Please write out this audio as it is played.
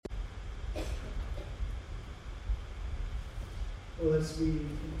Well, as we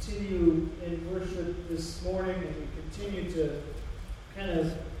continue in worship this morning and we continue to kind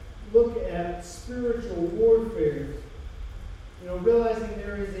of look at spiritual warfare, realizing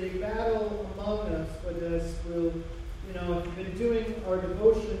there is a battle among us, but as we'll, if you've been doing our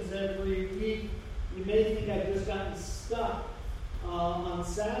devotions every week, you may think I've just gotten stuck on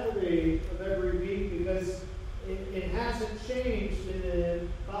Saturday of every week because it hasn't changed in the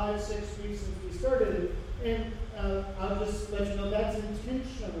 5-6 weeks since we started it. And I'll just let you know that's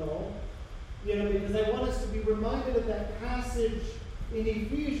intentional, because I want us to be reminded of that passage in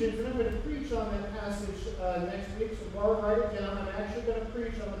Ephesians, and I'm going to preach on that passage next week, so Barb, write it down. I'm actually going to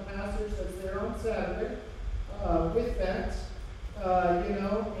preach on the passage that's there on Saturday with that,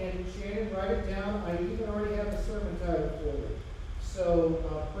 and Shannon, write it down. I even already have a sermon title for you.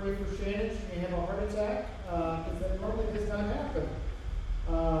 So pray for Shannon. She may have a heart attack, because that normally does not happen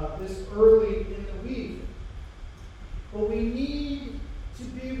this early in the week. But we need to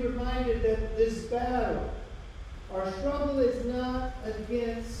be reminded that this battle, our struggle is not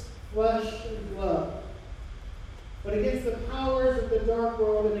against flesh and blood, but against the powers of the dark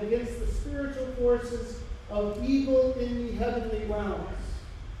world and against the spiritual forces of evil in the heavenly realms.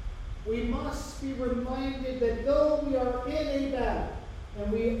 We must be reminded that though we are in a battle,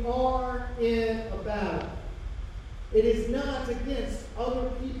 and we are in a battle, it is not against other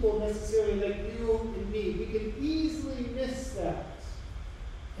people necessarily like you and me. We can easily miss that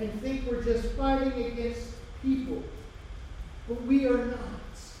and think we're just fighting against people. But we are not.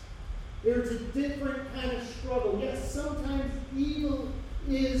 There's a different kind of struggle. Yes, sometimes evil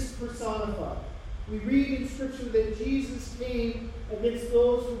is personified. We read in Scripture that Jesus came against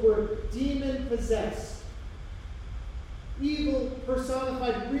those who were demon-possessed. Evil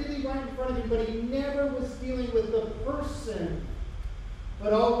personified really right in front of him, but he never was dealing with the person,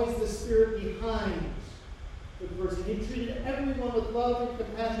 but always the spirit behind the person. He treated everyone with love and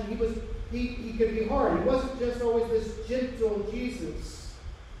compassion. He could be hard. He wasn't just always this gentle Jesus.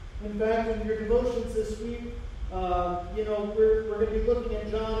 In fact, in your devotions this week, we're going to be looking at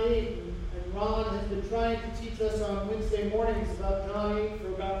John 8, and Ron has been trying to teach us on Wednesday mornings about John 8 for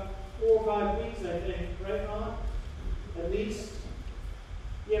about 4 or 5 weeks, I think. Right, Ron? At least.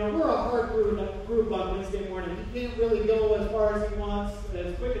 We're a hard group on Wednesday morning. He can't really go as far as he wants,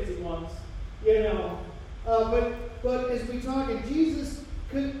 as quick as he wants. But as we talk, and Jesus,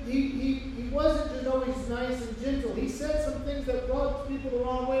 he wasn't just always nice and gentle. He said some things that rubbed people the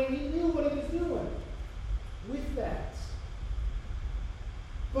wrong way, and he knew what he was doing with that.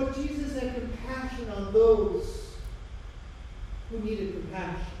 But Jesus had compassion on those who needed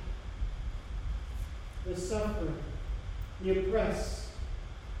compassion. The suffering, the oppressed,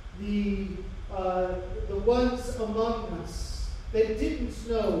 the ones among us that didn't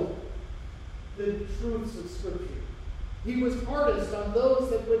know the truths of Scripture. He was hardest on those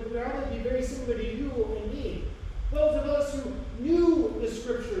that would probably be very similar to you and me. Those of us who knew the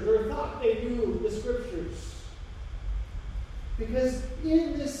Scriptures or thought they knew the Scriptures. Because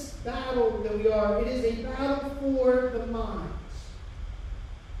in this battle that we are, it is a battle for the mind.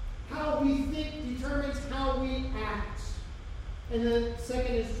 How we think determines how we act. And the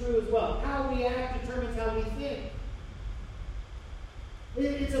second is true as well. How we act determines how we think.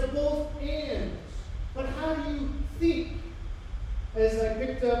 It's a both and. But how do you think? As I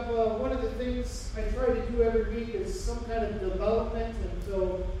picked up, one of the things I try to do every week is some kind of development. And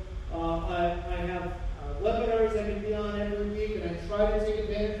so I have webinars I can be on every week, and I try to take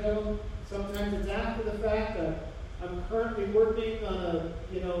advantage of them. Sometimes it's after the fact. I'm currently working on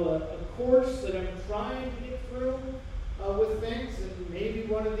a course that I'm trying to get through with things, and maybe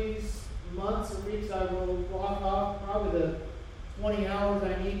one of these months or weeks I will block off probably the 20 hours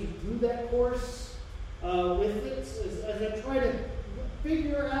I need to do that course with it as I try to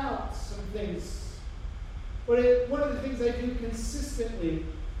figure out some things. But one of the things I do consistently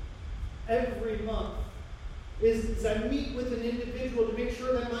every month is I meet with an individual to make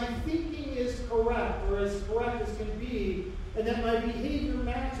sure that my thinking is correct, or as correct as can be, and that my behavior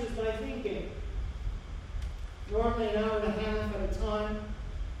matches my thinking. Normally an hour and a half at a time,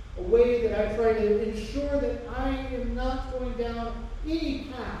 a way that I try to ensure that I am not going down any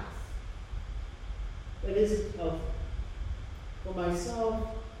path that isn't healthy. For myself,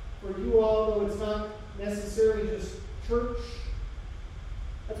 for you all, though it's not necessarily just church.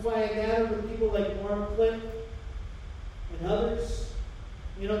 That's why I gather with people like Mark Cliff and others.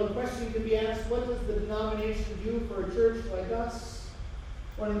 The question can be asked, what does the denomination do for a church like us?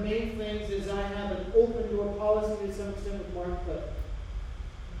 One of the main things is I have an open door policy to some extent with Mark Cliff,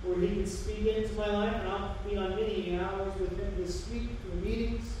 where he can speak into my life, and I'll be on many hours with him to speak through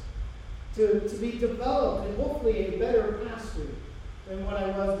meetings, to be developed and hopefully a better pastor than what I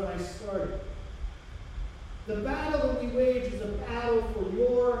was when I started. The battle that we wage is a battle for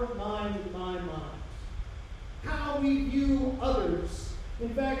your mind and my mind. How we view others.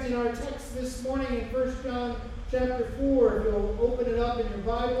 In fact, in our text this morning in 1 John chapter 4, if you'll open it up in your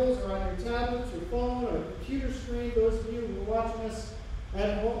Bibles or on your tablets, your phone, or computer screen, those of you who are watching us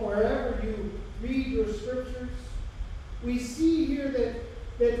at home, wherever you read your scriptures, we see here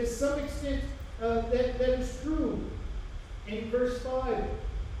that to some extent that is true. In verse 5,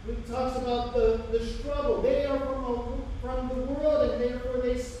 it talks about the struggle. They are from the world, and therefore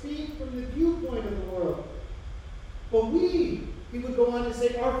they speak from the viewpoint of the world. But we, he would go on to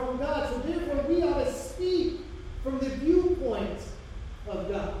say, are from God. So therefore we ought to speak from the viewpoint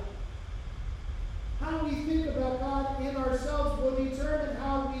of God. How we think about God in ourselves will determine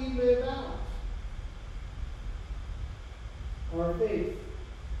how we live out our faith.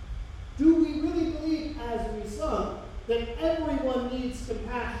 Do we really believe, as we sung, that everyone needs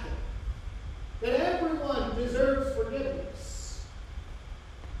compassion? That everyone deserves forgiveness?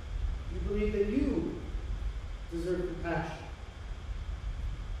 Do you believe that you deserve compassion?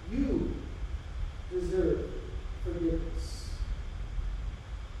 You deserve forgiveness.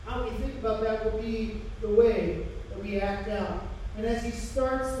 How we think about that will be the way that we act out. And as he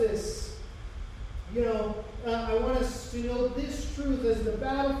starts this, I want us to know this truth as the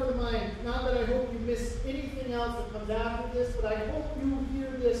battle for the mind. Not that I hope you miss anything else that comes after this, but I hope you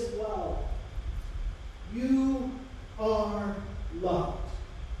hear this well. You are loved.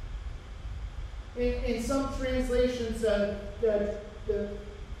 In some translations, the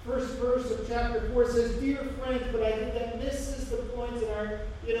first verse of chapter 4 says, "Dear friends," but I think that misses the point in our,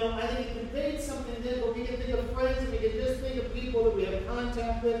 I think it conveys something then, but we can think of friends and we can just think of people that we have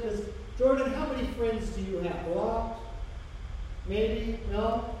contact with. Because, Jordan, how many friends do you have? A lot? Maybe?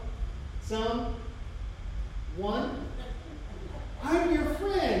 No? Some? One? I'm your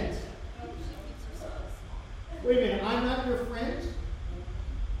friend. Wait a minute, I'm not your friend?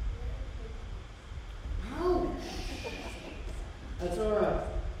 Ouch. That's all right.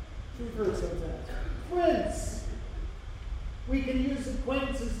 Truth hurts sometimes. Friends. We can use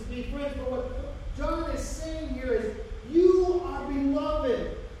acquaintances to be friends, but what John is saying here is, you are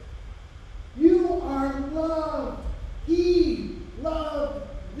beloved. You are loved. He loved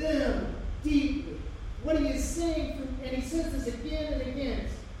them deeply. What he is saying, and he says this again and again,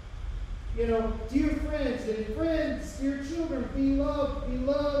 dear friends, dear children, be loved, be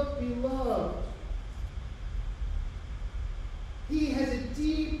loved, be loved. He has a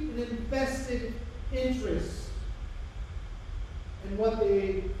deep and invested interest in what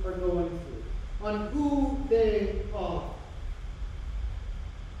they are going through, on who they are.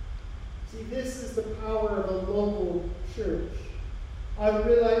 See, this is the power of a local church. I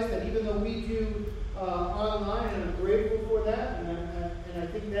realize that even though we do online, and I'm grateful for that, and I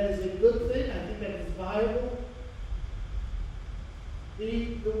think that is a good thing, I think that is viable.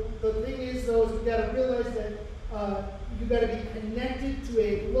 The thing is, though, is we've got to realize that you've got to be connected to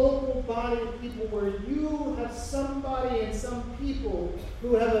a local body of people where you have somebody and some people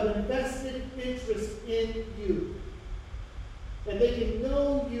who have an invested interest in you. That they can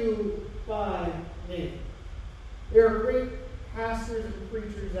know you by name. There are great pastors and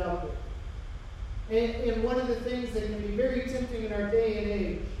preachers out there. And one of the things that can be very tempting in our day and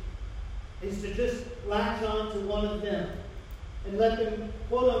age is to just latch on to one of them and let them,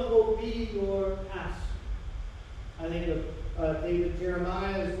 quote unquote, be your pastor. I think of David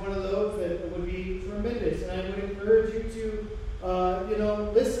Jeremiah as one of those that would be tremendous. And I would encourage you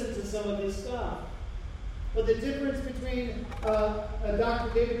to, listen to some of his stuff. But the difference between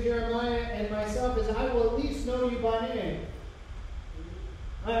Dr. David Jeremiah and myself is I will at least know you by name.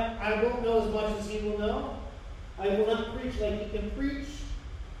 I won't know as much as he will know. I will not preach like he can preach.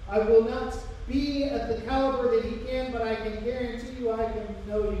 I will not be at the caliber that he can, but I can guarantee you I can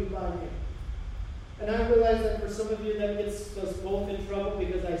know you by name. And I realize that for some of you that gets us both in trouble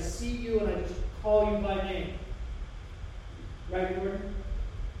because I see you and I just call you by name. Right, Gordon?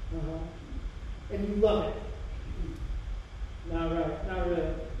 Uh-huh. And you love it. Not right, not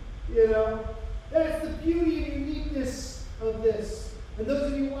really. That's the beauty and uniqueness of this. And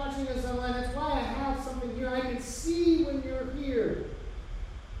those of you watching us online, that's why I have something here. I can see when you're here.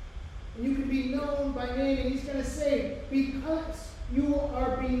 And you can be known by name. And he's going to say, because you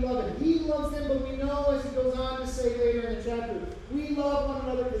are beloved. He loves them, but we know, as he goes on to say later in the chapter, we love one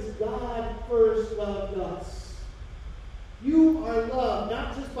another because God first loved us. You are loved,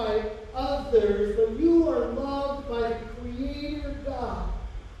 not just by others, but you are loved by the Creator God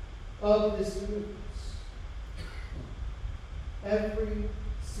of this universe. Every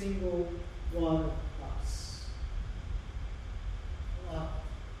single one of us.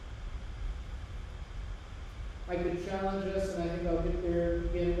 challenge us, and I think I'll get there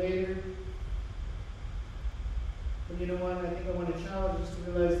again later. But you know what? I think I want to challenge us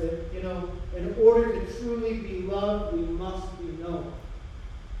to realize that, in order to truly be loved, we must be known.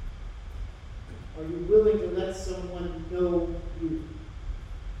 Are you willing to let someone know you?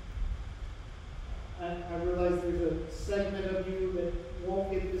 I realize there's a segment of you that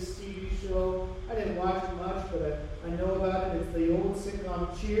won't get this TV show. I didn't watch it much, but I know about it. It's the old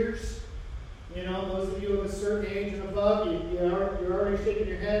sitcom Cheers. Those of you of a certain age and above, you're already shaking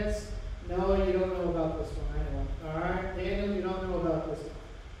your heads. No, you don't know about this one. I know. All right? Daniel, you don't know about this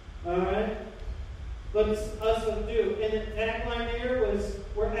one. All right? But it's us who do. And the tagline there was,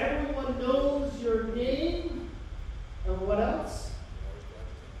 where everyone knows your name. And what else?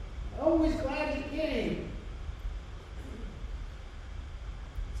 Always glad you came.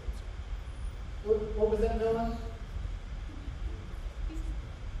 What was that, Noah?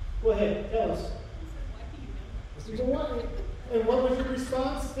 Go ahead, tell us. And what was your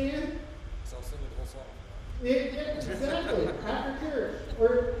response, Dan? So I'll sing the whole song. Yeah, exactly. After church.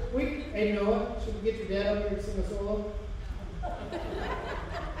 Or hey Noah, should we get your dad up here to sing a solo?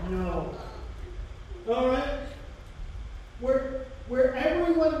 No. All right. Where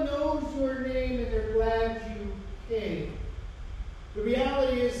everyone knows your name and they're glad you came. The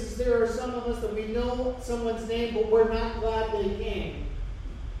reality is there are some of us that we know someone's name, but we're not glad they came.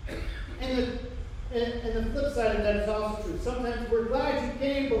 And the flip side of that is also true. Sometimes we're glad you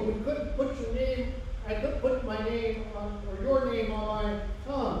came, but we couldn't put your name. I couldn't put my name on, or your name on my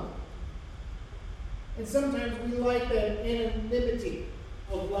tongue. And sometimes we like that anonymity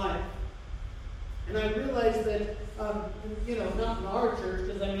of life. And I realize that, not in our church,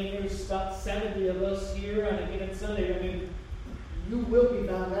 because there's about 70 of us here on a given Sunday. You will be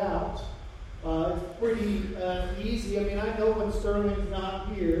found out. It's pretty easy. I know when Sterling's not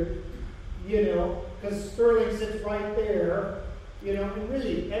here, because Sterling sits right there, and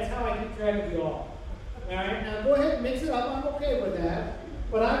really, that's how I keep track of you all. All right, now go ahead and mix it up. I'm okay with that.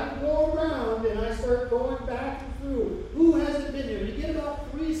 But I can go around and I start going back and through. Who hasn't been here? You get about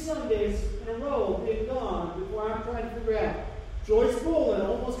 3 Sundays in a row being gone before I'm trying to figure out. Joyce Boland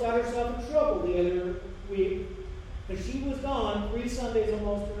almost got herself in trouble the other week because she was gone 3 Sundays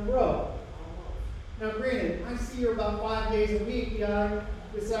almost in a row. Now, granted, I see her about 5 days a week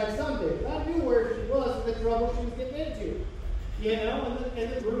besides Sundays. I knew where she was and the trouble she was getting into.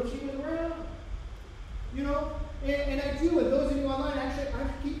 And the group she was around. And I do, and those of you online, actually,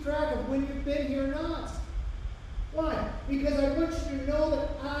 I keep track of when you've been here or not. Why? Because I want you to know that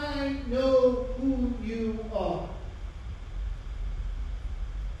I know who you are.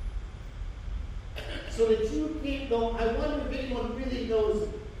 So that you can't go, I wonder if anyone really knows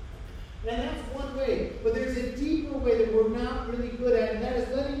me. And that's one way. But there's a deeper way that we're not really good at, and that is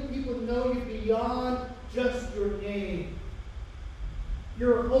letting people know you beyond just your name.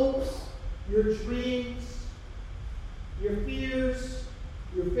 Your hopes, your dreams, your fears,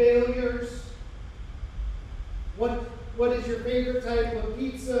 your failures. What is your favorite type of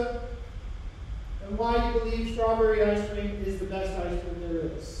pizza? And why you believe strawberry ice cream is the best ice cream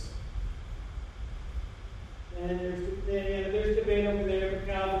there is. And there's debate over there, but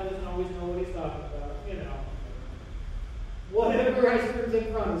Calvin doesn't always know what he's talking about. Whatever ice cream's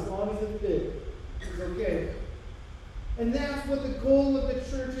in front, as long as it's big, it's okay. And that's what the goal of the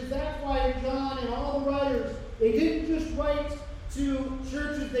church is. That's why John and all the writers, they didn't just write to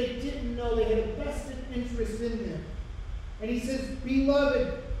churches they didn't know. They had a vested interest in them. And he says,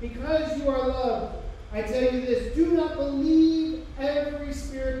 Beloved, because you are loved, I tell you this, do not believe every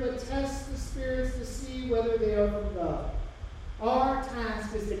spirit, but test the spirits to see whether they are from God. Our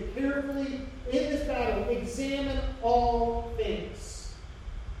task is to carefully, in this battle, examine all things.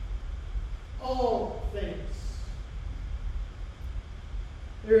 All things.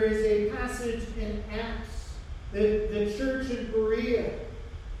 There is a passage in Acts, the church in Berea,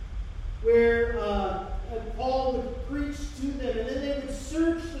 where Paul would preach to them, and then they would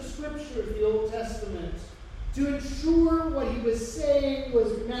search the Scriptures, the Old Testament, to ensure what he was saying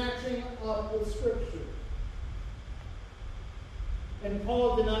was matching up with Scripture. And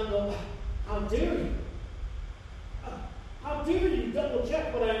Paul did not go, how dare you? How dare you double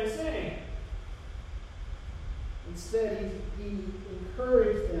check what I'm saying? Instead, he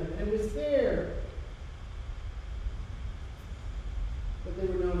encouraged them, and it was there that they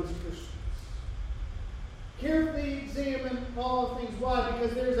were known as Christians. Carefully examine all things. Why?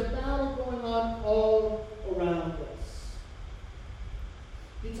 Because there's a battle going on all around us.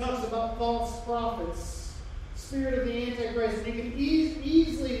 He talks about false prophets, spirit of the Antichrist, and you can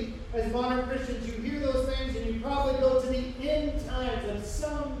easily, as modern Christians, you hear those things and you probably go to the end times of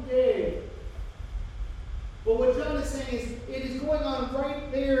someday. But what John is saying is it is going on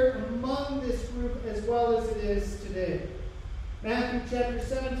right there among this group as well as it is today. Matthew chapter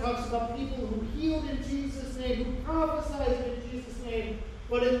 7 talks about people who healed in Jesus' name, who prophesied in Jesus' name,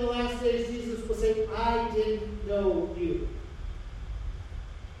 but in the last days Jesus will say, I didn't know you.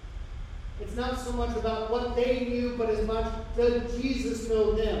 It's not so much about what they knew, but as much does Jesus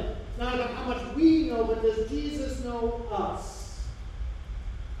know them. It's not about how much we know, but does Jesus know us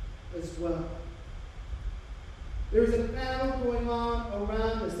as well? There's a battle going on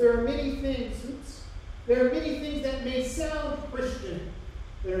around us. There are many things that may sound Christian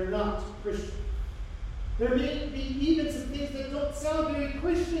that are not Christian. There may be even some things that don't sound very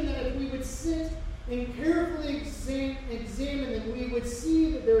Christian, that if we would sit and carefully examine them, we would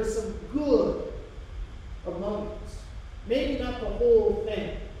see that there is some good among it. Maybe not the whole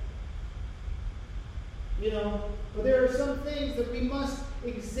thing. But there are some things that we must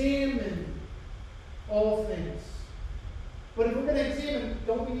examine all things. But if we're going to examine,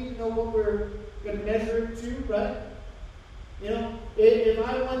 don't we need to know what we're going to measure it to, right? If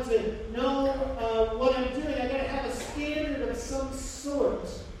I want to know what I'm doing, I've got to have a standard of some sort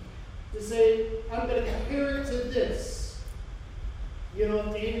to say, I'm going to compare it to this.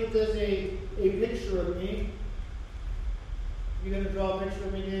 If Daniel does a picture of me, you going to draw a picture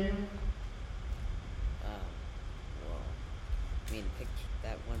of me, Daniel?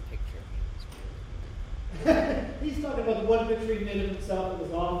 That one picture of me was good. He's talking about the one picture he made of himself that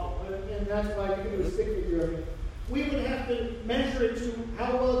was awful. And that's why we do a stick figure of me. We would have to measure it to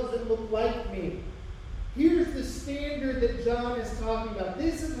how well does it look like me. Here's the standard that John is talking about.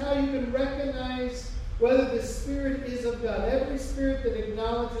 This is how you can recognize whether the Spirit is of God. Every spirit that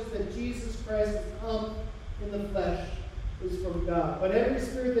acknowledges that Jesus Christ has come in the flesh is from God. But every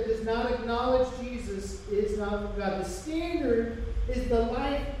spirit that does not acknowledge Jesus is not from God. The standard is the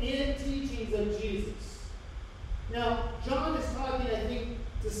life and teachings of Jesus. Now, John is talking, I think,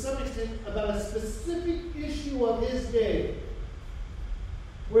 to some extent about a specific issue of his day,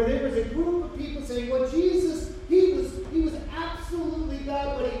 where there was a group of people saying, well, Jesus, he was absolutely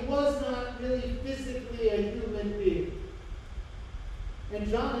God, but he was not really physically a human being. And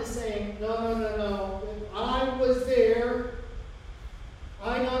John is saying, no. I was there.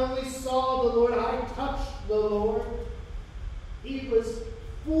 I not only saw the Lord, I touched the Lord. He was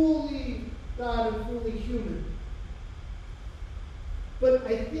fully God and fully human. But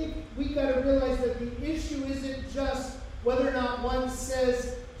I think we've got to realize that the issue isn't just whether or not one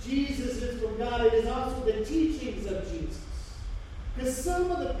says Jesus is from God. It is also the teachings of Jesus. Because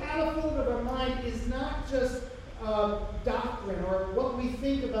some of the battlefield of our mind is not just doctrine or what we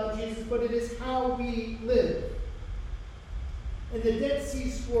think about Jesus, but it is how we live. In the Dead Sea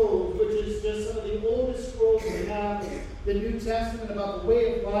Scrolls, which is just some of the oldest scrolls we have in the New Testament about the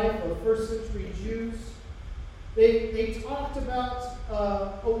way of life of first century Jews, they talked about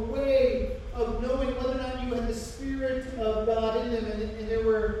a way of knowing whether or not you had the Spirit of God in them. And there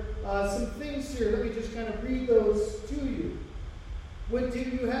were some things here. Let me just kind of read those to you. Do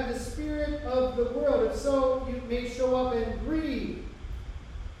you have the spirit of the world? If so, you may show up in greed.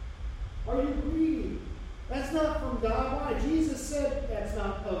 Are you greedy? That's not from God. Why? Jesus said that's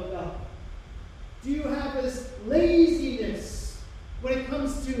not of God. Do you have this laziness when it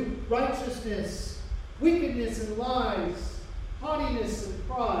comes to righteousness, wickedness and lies, haughtiness and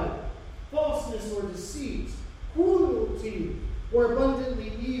pride, falseness or deceit, cruelty or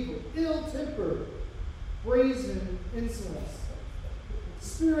abundantly evil, ill temper, brazen insolence?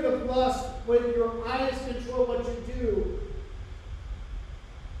 Spirit of lust, when your eyes control what you do.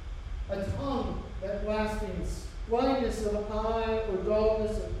 A tongue that blasphemes. Blindness of eye or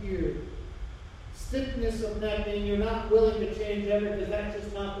dullness of ear. Stiffness of neck, meaning you're not willing to change ever because that's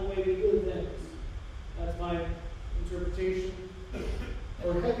just not the way we do things. That's my interpretation.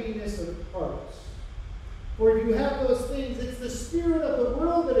 Or heaviness of heart. For if you have those things, it's the spirit of the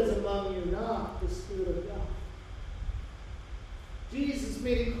world that is among you, not the Spirit of God. Jesus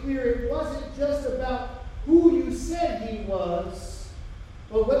made it clear it wasn't just about who you said he was,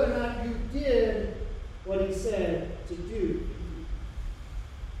 but whether or not you did what he said to do.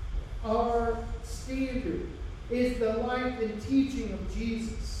 Our standard is the life and teaching of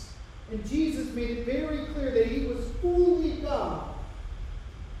Jesus. And Jesus made it very clear that he was fully God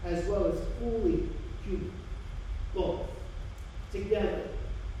as well as fully human. Both. Together.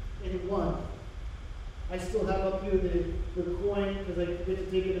 In one. I still have up here the coin because I get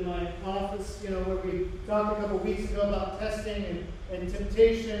to take it in my office, where we talked a couple weeks ago about testing and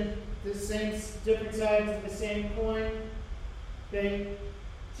temptation, the same different sides of the same coin. Okay?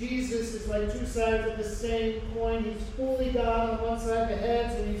 Jesus is like two sides of the same coin. He's fully God on one side of the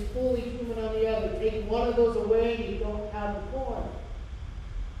heads, and he's fully human on the other. Take one of those away, and you don't have the coin.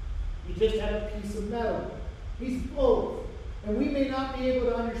 You just have a piece of metal. He's both. And we may not be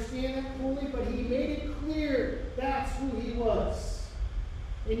able to understand that fully, but he made it clear that's who he was.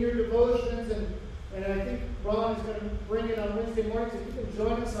 In your devotions, and I think Ron is going to bring it on Wednesday mornings. If you can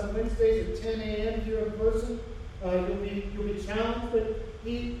join us on Wednesdays at 10 a.m. here in person, you'll be challenged. But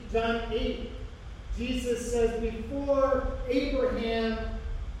John 8, Jesus says, before Abraham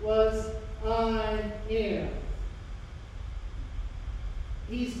was, I am.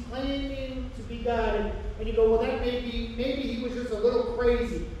 He's claiming to be God. And you go, well, that maybe he was just a little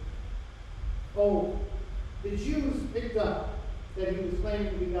crazy. Oh, the Jews picked up that he was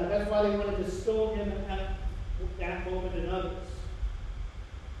claiming to be God. That's why they wanted to stone him at that moment and others.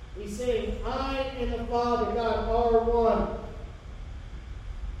 He's saying, I and the Father, God, are one.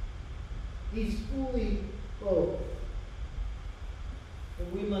 He's fully both.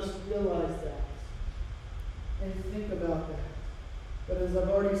 And we must realize that and think about that. But as I've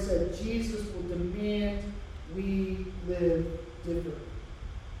already said, Jesus will demand we live differently.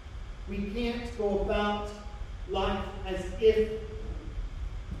 We can't go about life as if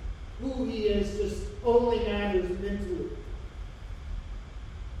who he is just only matters mentally.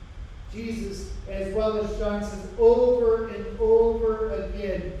 Jesus, as well as John, says over and over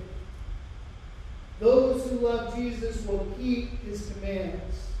again, those who love Jesus will keep his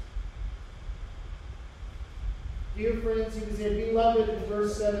commands. Dear friends, he said, beloved, in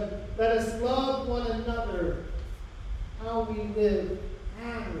verse 7, let us love one another. How we live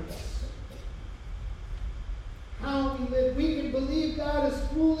matters. How we live. We can believe God is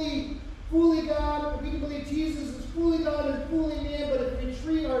fully God. We can believe Jesus is fully God and fully man, but if we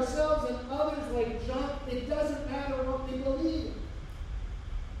treat ourselves and others like junk, it doesn't matter what we believe.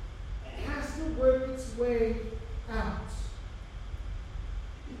 It has to work its way out.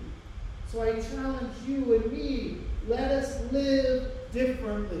 So I challenge you and me, let us live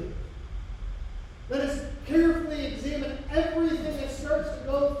differently. Let us carefully examine everything that starts to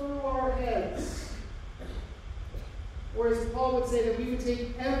go through our heads. Or as Paul would say, that we would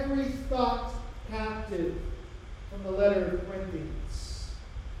take every thought captive from the letter of Corinthians.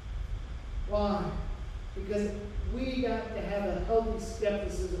 Why? Because we got to have a healthy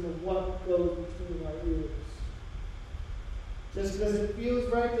skepticism of what goes between our ears. Just because it feels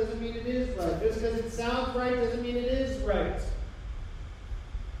right doesn't mean it is right. Just because it sounds right doesn't mean it is right.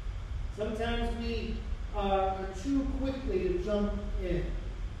 Sometimes we are too quickly to jump in.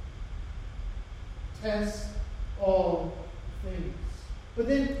 Test all things. But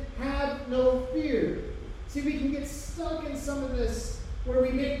then have no fear. See, we can get stuck in some of this where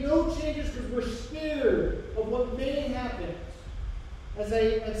we make no changes because we're scared of what may happen. As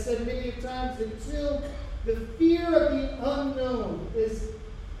I've said many times, until the fear of the unknown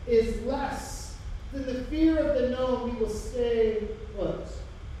is less than the fear of the known, we will stay put.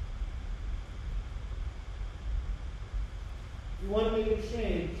 You want to make a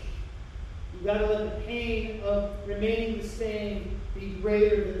change, you've got to let the pain of remaining the same be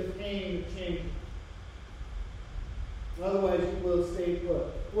greater than the pain of changing. Otherwise, you will stay put.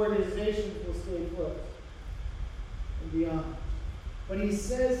 Organizations will stay put and beyond. But he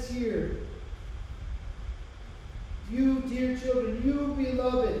says here, you, dear children, you,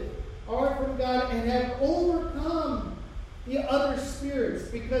 beloved, are from God and have overcome the other spirits,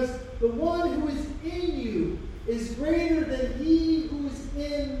 because the one who is in you is greater than he who is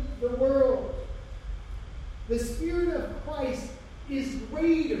in the world. The Spirit of Christ is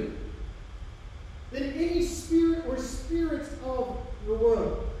greater than any spirit or spirits of the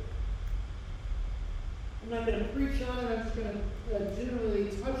world. I'm not going to preach on it. I'm just going to generally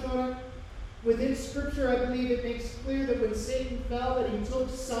touch on it. Within Scripture, I believe it makes clear that when Satan fell, that he took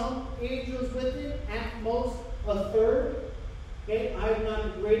some angels with him, at most a third. Okay, I'm not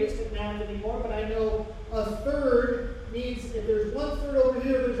the greatest at math anymore, but I know a third means if there's 1/3 over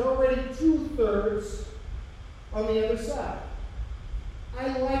here, there's already 2/3 on the other side.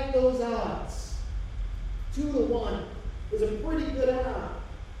 I like those odds. 2-1 is a pretty good odd.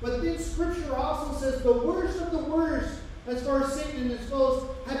 But then Scripture also says the worst of the worst, as far as Satan and his foes,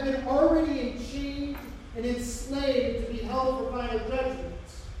 have been already enchained and enslaved to be held for final judgment,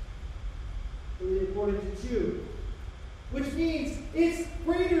 according to Jude. Which means it's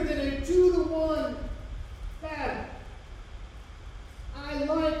greater than a 2-1 battle. I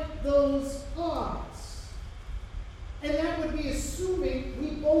like those odds. And that would be assuming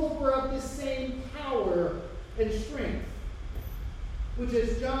we both were of the same power and strength. Which,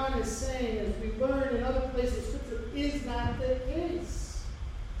 as John is saying, as we learn in other places of Scripture, is not the case.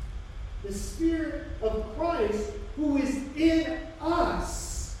 The Spirit of Christ who is in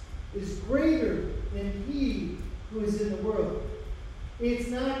us is greater than he who is in the world. It's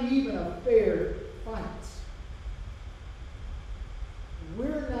not even a fair fight.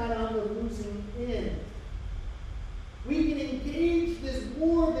 We're not on the losing end. We can engage this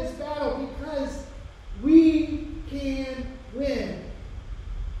war, this battle, because we can win.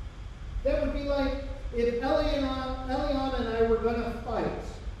 That would be like if Eliana and I were going to fight.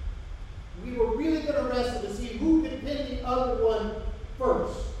 We were really going to wrestle to see who could pin the other one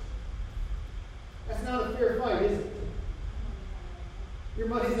first. That's not a fair fight, is it? Your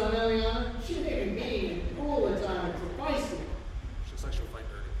buddy's on Eliana? She may be mean and cruel at times and feisty. She looks like she'll fight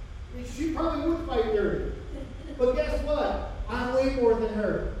dirty. She probably would fight dirty. But guess what? I'm way more than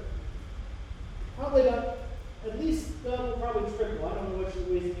her. Probably not. At least double, probably triple. I don't know what she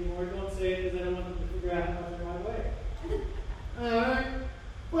weighs anymore. Don't say it because I don't want them to figure out how much I weigh. Alright?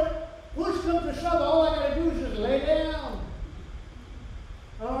 But push comes to shove, all I gotta do is just lay down.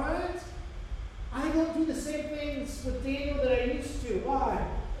 Alright? I don't do the same things with Daniel that I used to. Why?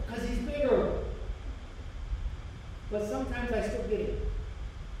 Because he's bigger. But sometimes I still get it.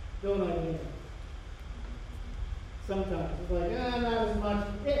 Don't I, Daniel? Sometimes. It's like, not as much.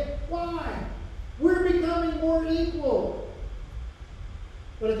 Why? We're becoming more equal.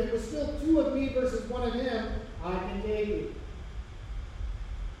 But if it was still 2 of me versus 1 of him, I can take it.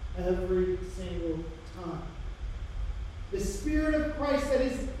 Every single time. The Spirit of Christ that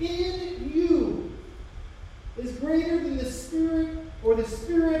is in you is greater than the spirit or the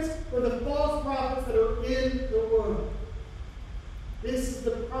spirits or the false prophets that are in the world. This is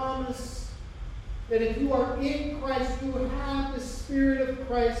the promise that if you are in Christ, you have the Spirit of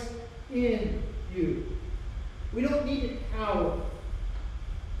Christ in you. We don't need to cower.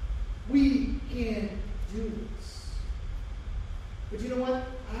 We can do this. But you know what?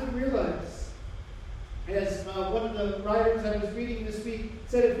 I realize, as one of the writers I was reading this week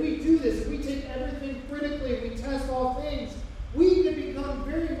said, if we do this, if we take everything critically, we test all things, we can become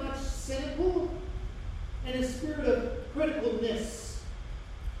very much cynical and a spirit of criticalness,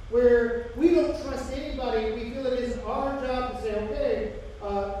 where we don't trust anybody. We feel it is our job to say, okay,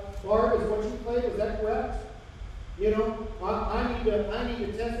 Barb, is what you played, was that correct? You know, I need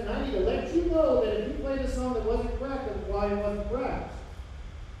to test and I need to let you know that if you played a song that wasn't correct, that's why it wasn't correct.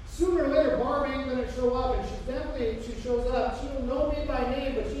 Sooner or later, Barb ain't going to show up, and if she shows up, she will know me by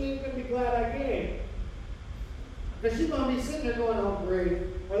name, but she ain't going to be glad I came. Because she's going to be sitting there going, oh, great.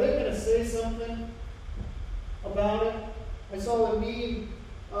 Are they going to say something about it? I saw a meme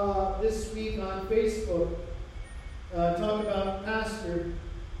this week on Facebook talk about pastor.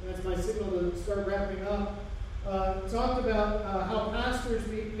 That's my signal to start wrapping up. Talked about how pastors,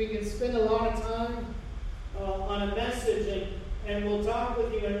 we can spend a lot of time on a message and we'll talk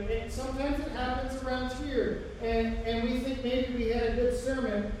with you, and sometimes it happens around here, and we think maybe we had a good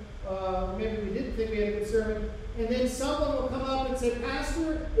sermon, or maybe we didn't think we had a good sermon, and then someone will come up and say,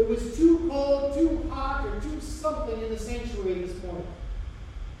 Pastor, it was too cold, too hot, or too something in the sanctuary this morning.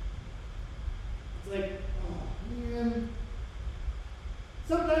 It's like, oh man.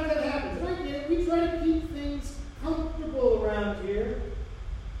 Sometimes that happens, right? We try to keep things comfortable around here,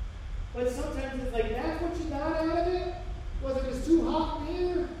 but sometimes it's like, that's what you got out of it? Was it was too hot in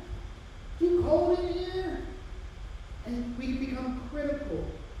here? Too cold in here? And we can become critical,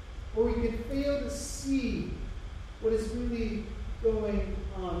 or we can fail to see what is really going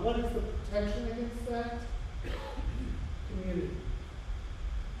on. What is the protection against that? Community.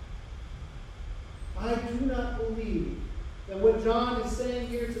 I do not believe that what John is saying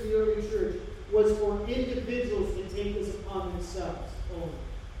here to the early church was for individuals to take this upon themselves only.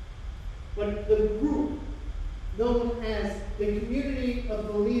 But the group known as the community of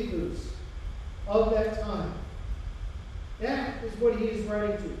believers of that time. That is what he is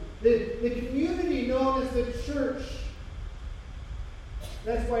writing to. The community known as the church.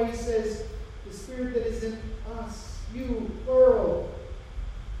 That's why he says, the Spirit that is in us, you, plural.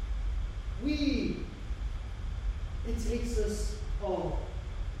 We. It takes us all.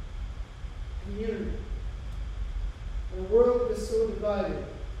 Community. In a world that is so divided,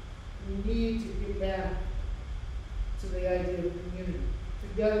 we need to get back to the idea of community,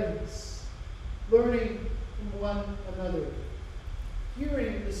 togetherness, learning from one another,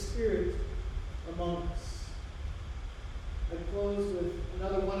 hearing the Spirit among us. I close with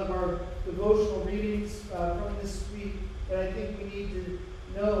another one of our devotional readings from this week that I think we need to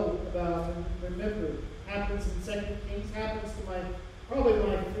know about and remember. Happens in 2 Kings, happens to probably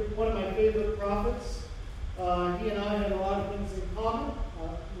one of my favorite prophets. He and I had a lot of things in common.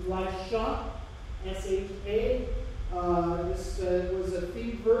 Elisha, S-H-A. This was a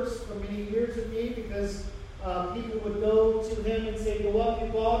theme verse for many years of me because people would go to him and say, "Go up, you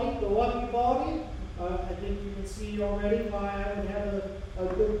body, go up, you body." I think you can see already why I would have a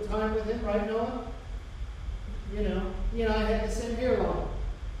good time with him, right, Noah? I had the same hairline.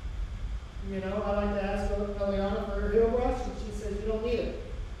 I like to ask Eliana for her hair brush, and she says, "You don't need it.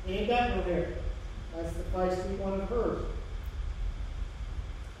 You ain't got no hair." That's the feisty one of hers.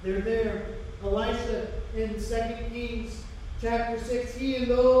 They're there. Elisha in 2 Kings chapter 6, he and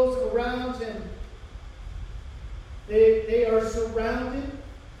those around him, they are surrounded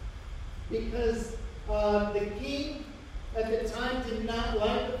because the king at the time did not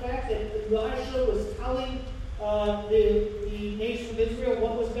like the fact that Elisha was telling the nation of Israel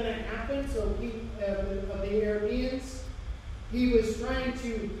what was going to happen. So he, of the Arameans, he was trying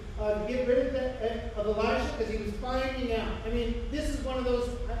to get rid of Elisha because he was finding out. I mean, this is one of those,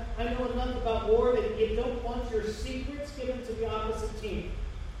 I know enough about war that you don't want your secrets given to the opposite team.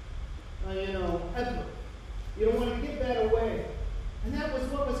 Ever. You don't want to give that away. And that was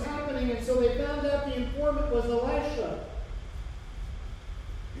what was happening. And so they found out the informant was Elisha.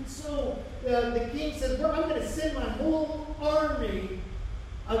 And so the king said, "Well, I'm going to send my whole army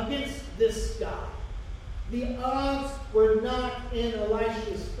against this guy." The odds were not in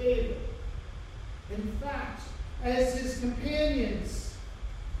Elisha's favor. In fact, as his companions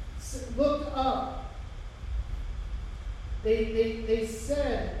looked up, they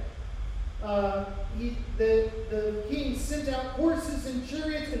said, the king sent out horses and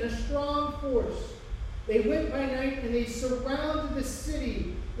chariots and a strong force. They went by night and they surrounded the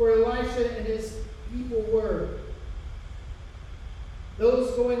city where Elisha and his people were.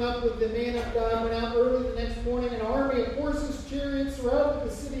 Those going up with the man of God went out early the next morning. An army of horses, chariots surrounded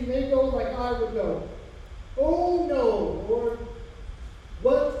the city. They go like I would go. "Oh no, Lord,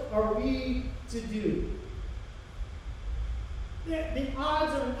 what are we to do?" The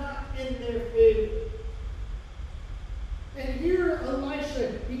odds are not in their favor. And here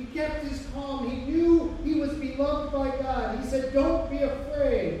Elisha, he kept his calm. He knew he was beloved by God. He said, "Don't be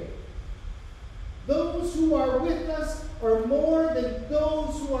afraid. Those who are with us are more than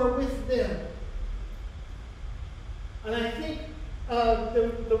those who are with them." And I think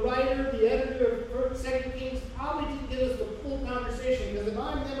the writer, the editor of 2 Kings probably didn't give us the full conversation, because if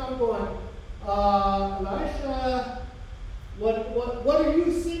I'm him, I'm going, "Elisha, what are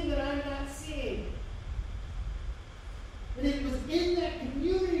you seeing that I'm not seeing?" And it was in that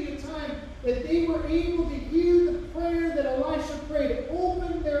community of time that they were able to hear the prayer that Elisha prayed.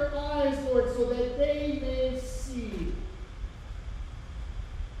 "Open their eyes, Lord, so that they may see."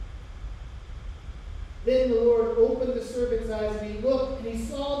 Then the Lord opened the servant's eyes, and he looked, and he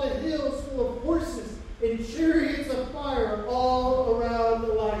saw the hills full of horses and chariots of fire all around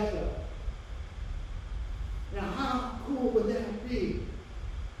Elisha. Now, how cool would that be?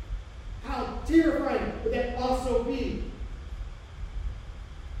 How terrifying would that also be?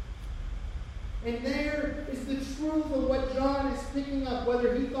 And there is the truth of what John is picking up.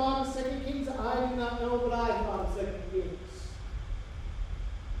 Whether he thought of 2 Kings, I do not know, but I thought of 2 Kings.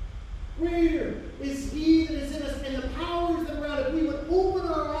 Greater is he that is in us, and the powers that are around. If we would open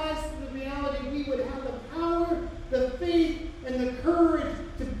our eyes to the reality, we would have the power, the faith, and the courage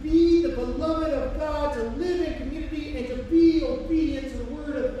to be the beloved of God, to live in community, and to be obedient to the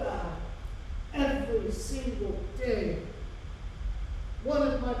Word of God every single day. One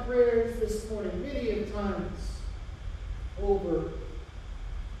of my prayers this morning, many of times over,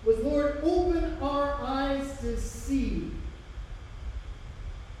 was, "Lord, open our eyes to see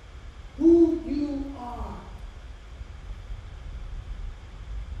who you are.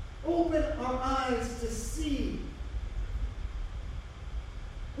 Open our eyes to see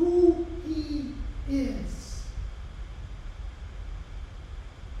who He is."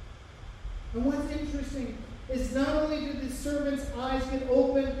 And what's interesting is not only did the servant's eyes get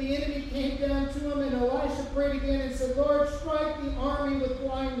opened, the enemy came down to him, and Elisha prayed again and said, "Lord, strike the army with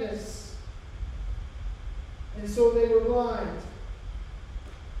blindness." And so they were blind.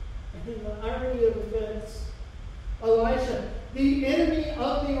 And in the irony of events, Elisha, the enemy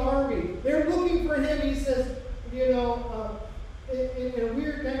of the army, they're looking for him. He says, in a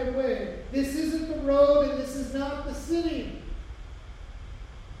weird kind of way, "This isn't the road, and this is not the city.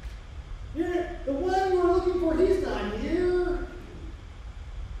 The one we're looking for, he's not here.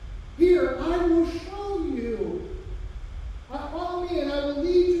 Here, I will show you. Follow me, and I will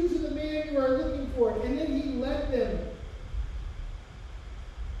lead you to the man you are looking for." And then he led them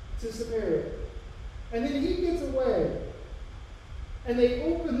to Samaria. And then he gets away, and they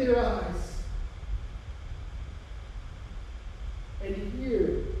open their eyes, and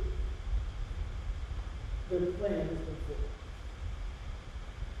here their plan is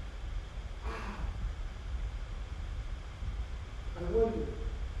wonder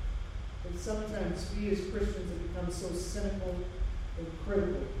that sometimes we as Christians have become so cynical and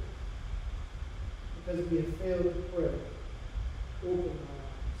critical because we have failed to pray. Open our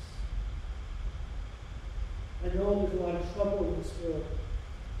eyes. I know there's a lot of trouble in this world.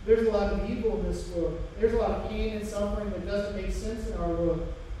 There's a lot of evil in this world. There's a lot of pain and suffering that doesn't make sense in our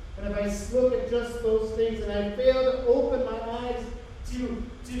world. And if I look at just those things and I fail to open my eyes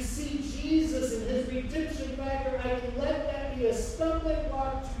to see Jesus and his redemption factor, I can let that be a stumbling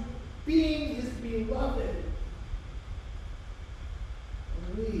block to being his beloved.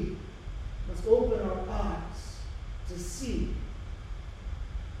 And we must open our eyes to see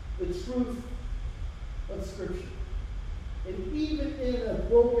the truth of Scripture. And even in a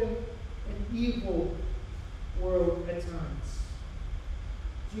broken and evil world at times,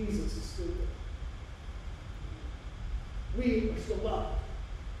 Jesus is still there. We are still loved.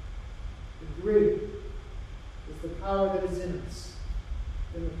 And greater is the power that is in us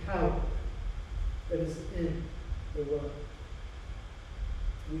than the power that is in the world.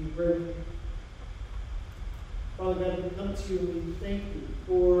 We pray. Father God, we come to you and we thank you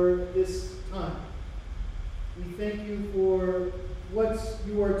for this time. We thank you for what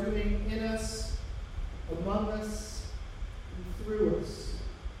you are doing in us, among us, and through us.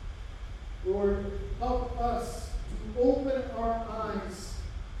 Lord, help us to open our eyes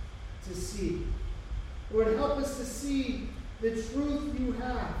to see. Lord, help us to see the truth you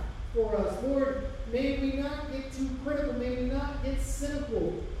have for us. Lord, may we not get too critical. May we not get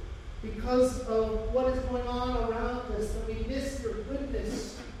cynical because of what is going on around us, that we miss your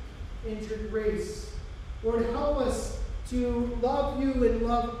goodness and your grace. Lord, help us to love you and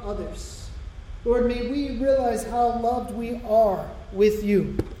love others. Lord, may we realize how loved we are with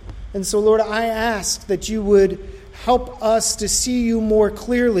you. And so, Lord, I ask that you would help us to see you more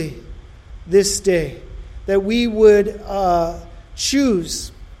clearly this day, that we would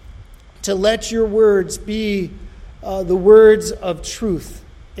choose to let your words be the words of truth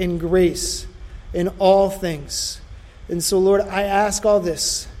and grace in all things. And so, Lord, I ask all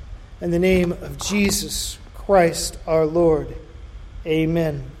this in the name of Jesus Christ our Lord.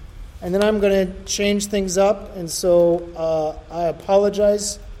 Amen. And then I'm going to change things up, and so I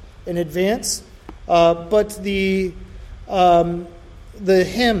apologize in advance. But the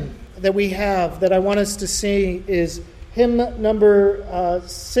hymn that we have that I want us to sing is hymn number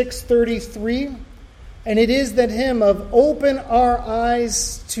 633. And it is that hymn of open our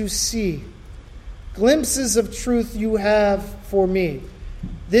eyes to see. Glimpses of truth you have for me.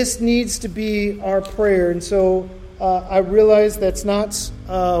 This needs to be our prayer. And so I realize that's not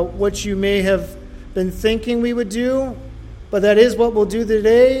what you may have been thinking we would do, but that is what we'll do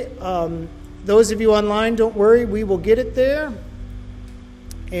today. Those of you online, don't worry, we will get it there.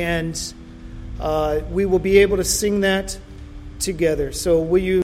 And we will be able to sing that together. So will you